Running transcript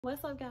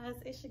What's up, guys?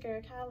 It's your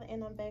girl Kyla,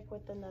 and I'm back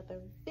with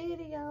another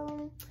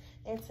video.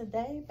 And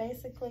today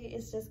basically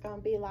it's just gonna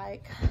be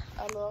like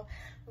a little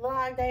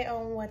vlog day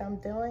on what I'm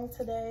doing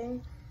today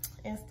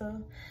and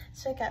stuff.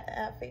 Check out the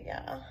outfit,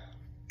 y'all.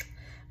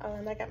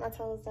 I got my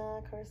toes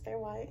done. Of course they're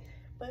white,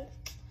 but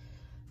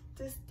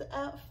this the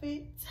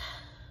outfit,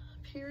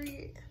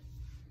 period.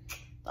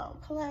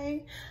 Don't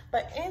play.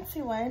 But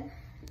anyway,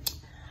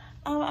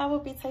 I will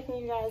be taking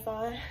you guys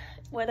on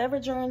whatever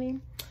journey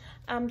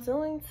I'm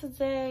doing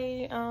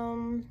today.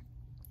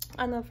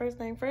 I know first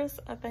thing first,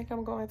 I think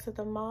I'm going to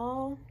the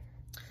mall,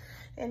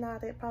 and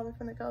they're probably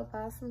gonna go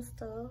buy some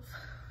stuff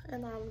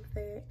and all of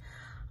that.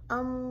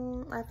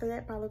 After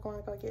that, probably going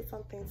to go get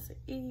something to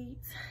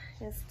eat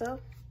and stuff.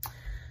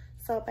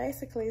 So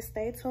basically,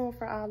 stay tuned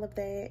for all of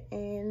that,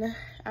 and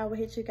I will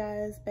hit you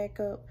guys back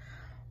up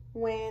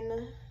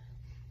when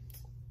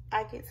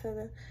I get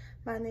to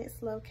my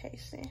next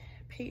location.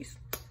 Peace.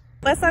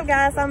 What's up,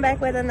 guys? I'm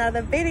back with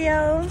another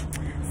video.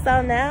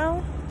 So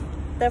now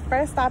the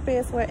first stop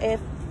is we're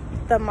at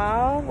the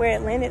mall. We're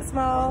at Lenox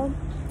Mall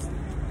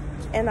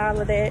and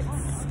all of that.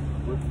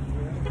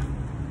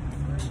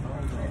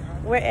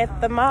 We're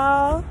at the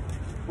mall.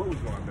 What was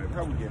going on, baby?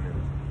 How we getting it?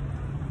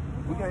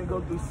 We can't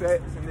go through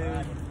sets and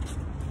then.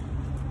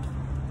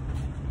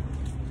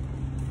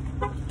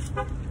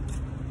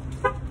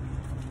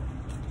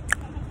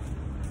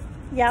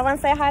 Y'all want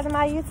to say hi to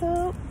my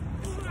YouTube?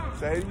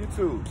 Say hey to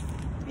YouTube.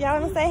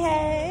 Y'all want to say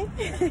hey?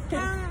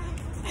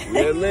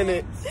 Yeah,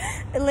 Lenox.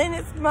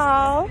 Lenox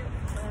Mall.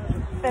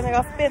 Finna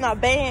go spin a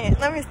band.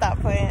 Let me stop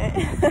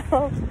playing.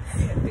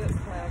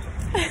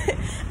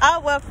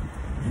 Oh, well,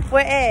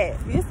 where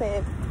at? You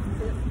said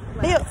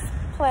Bills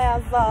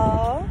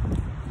Plaza.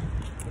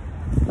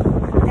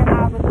 And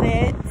all of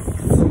that.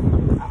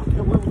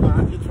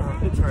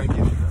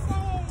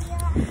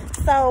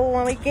 So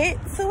when we get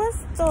to a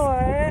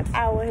store,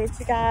 I will hit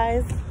you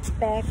guys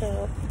back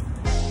up.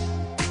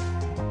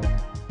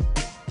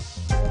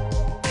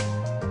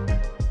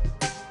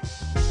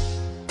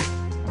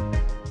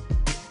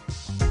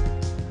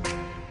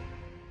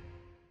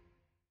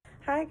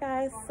 Hi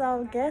guys,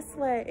 so guess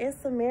what?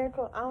 It's a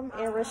miracle. I'm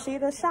in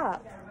Rashida's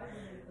shop.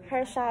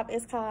 Her shop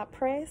is called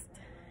Pressed,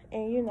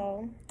 and you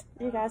know,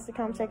 you guys should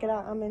come check it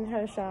out. I'm in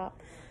her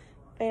shop.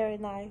 Very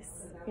nice,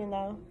 you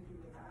know.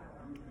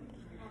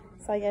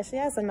 So yeah, she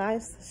has a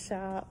nice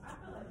shop.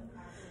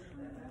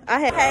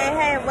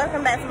 Hey,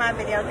 welcome back to my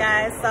video,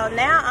 guys. So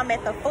now I'm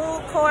at the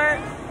food court.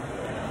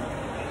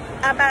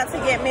 I'm about to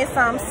get me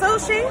some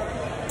sushi.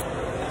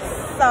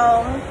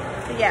 So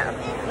yeah,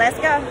 let's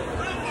go.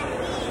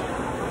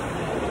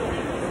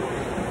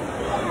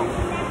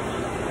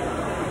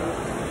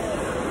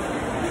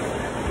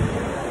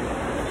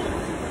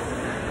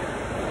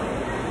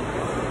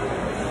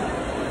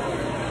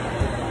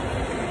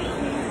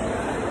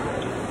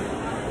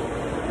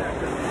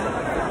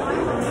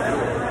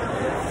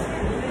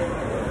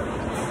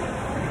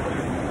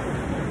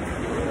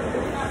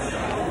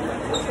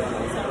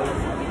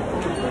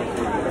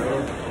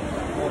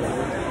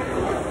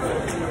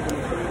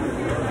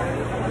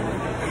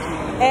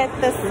 At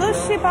the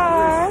sushi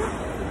bar.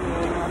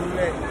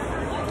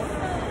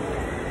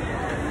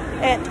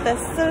 At the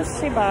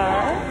sushi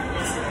bar.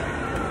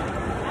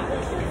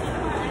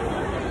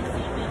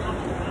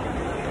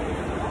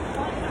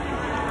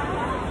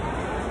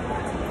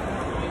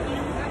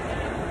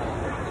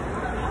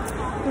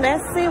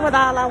 Let's see what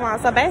all I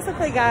want. So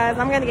basically, guys,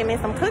 I'm gonna get me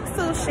some cooked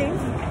sushi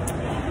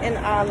and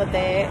all of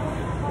that.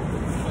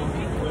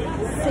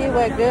 See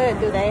what good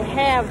do they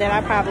have that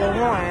I probably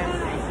want.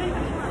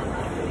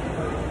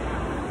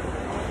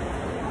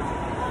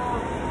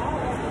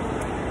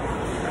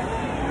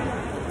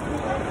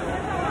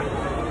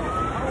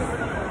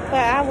 But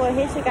I will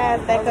hit you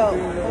guys back up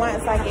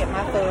once I get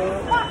my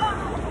food.